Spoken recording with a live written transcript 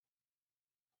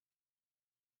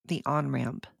The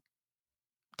on-ramp.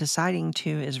 Deciding to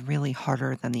is really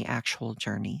harder than the actual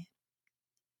journey.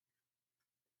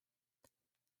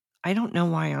 I don't know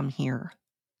why I'm here.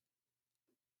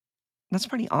 That's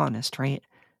pretty honest, right?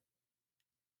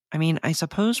 I mean, I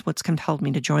suppose what's compelled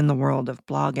me to join the world of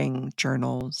blogging,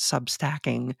 journal,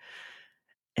 substacking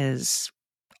is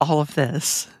all of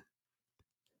this.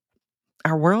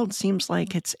 Our world seems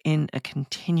like it's in a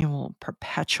continual,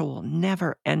 perpetual,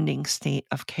 never-ending state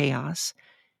of chaos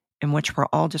in which we're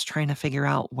all just trying to figure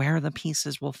out where the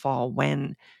pieces will fall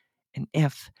when and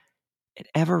if it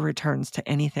ever returns to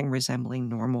anything resembling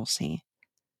normalcy.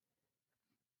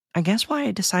 I guess why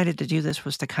I decided to do this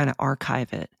was to kind of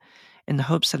archive it in the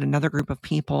hopes that another group of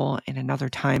people in another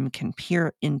time can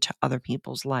peer into other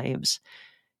people's lives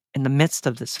in the midst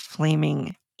of this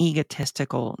flaming,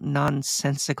 egotistical,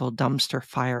 nonsensical dumpster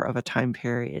fire of a time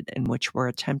period in which we're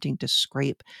attempting to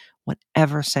scrape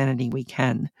whatever sanity we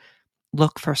can,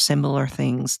 look for similar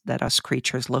things that us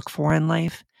creatures look for in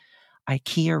life,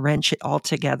 IKEA wrench it all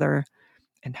together,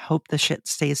 and hope the shit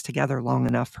stays together long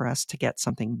enough for us to get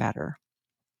something better.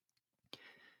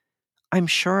 I'm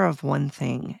sure of one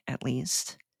thing, at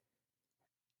least.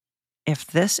 If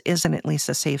this isn't at least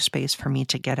a safe space for me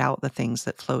to get out the things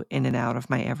that float in and out of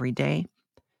my everyday,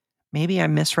 maybe I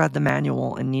misread the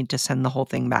manual and need to send the whole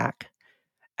thing back.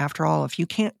 After all, if you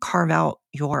can't carve out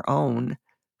your own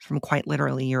from quite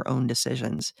literally your own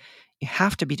decisions, you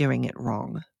have to be doing it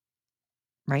wrong,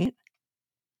 right?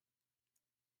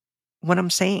 What I'm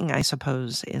saying, I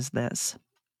suppose, is this.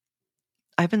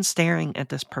 I've been staring at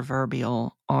this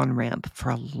proverbial on-ramp for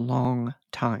a long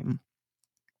time.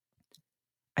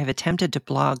 I've attempted to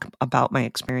blog about my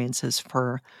experiences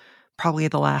for probably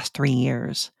the last 3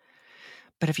 years.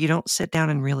 But if you don't sit down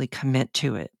and really commit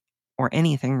to it, or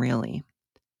anything really,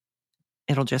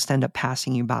 it'll just end up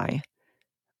passing you by,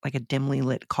 like a dimly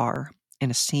lit car in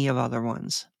a sea of other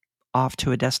ones, off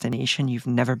to a destination you've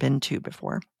never been to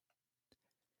before.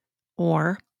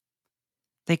 Or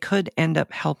they could end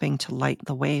up helping to light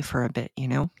the way for a bit, you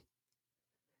know?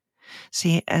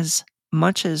 See, as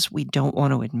much as we don't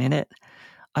want to admit it,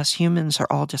 us humans are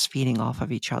all just feeding off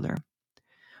of each other.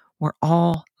 We're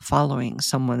all following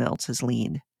someone else's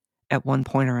lead at one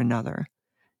point or another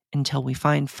until we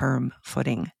find firm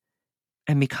footing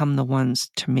and become the ones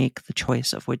to make the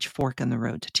choice of which fork in the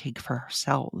road to take for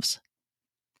ourselves.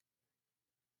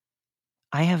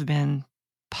 I have been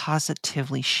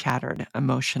positively shattered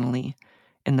emotionally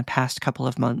in the past couple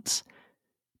of months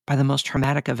by the most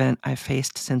traumatic event I've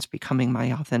faced since becoming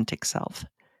my authentic self.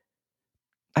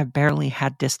 I've barely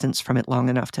had distance from it long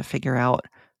enough to figure out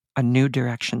a new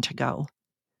direction to go.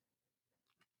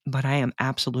 But I am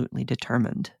absolutely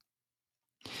determined.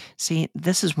 See,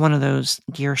 this is one of those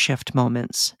gear shift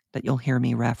moments that you'll hear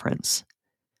me reference.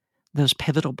 Those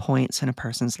pivotal points in a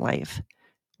person's life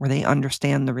where they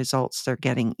understand the results they're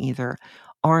getting either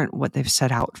aren't what they've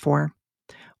set out for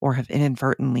or have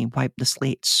inadvertently wiped the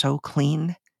slate so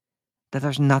clean that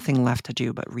there's nothing left to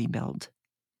do but rebuild.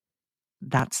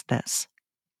 That's this.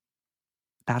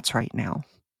 That's right now.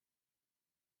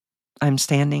 I'm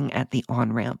standing at the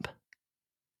on-ramp,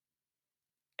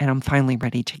 and I'm finally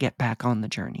ready to get back on the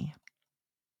journey.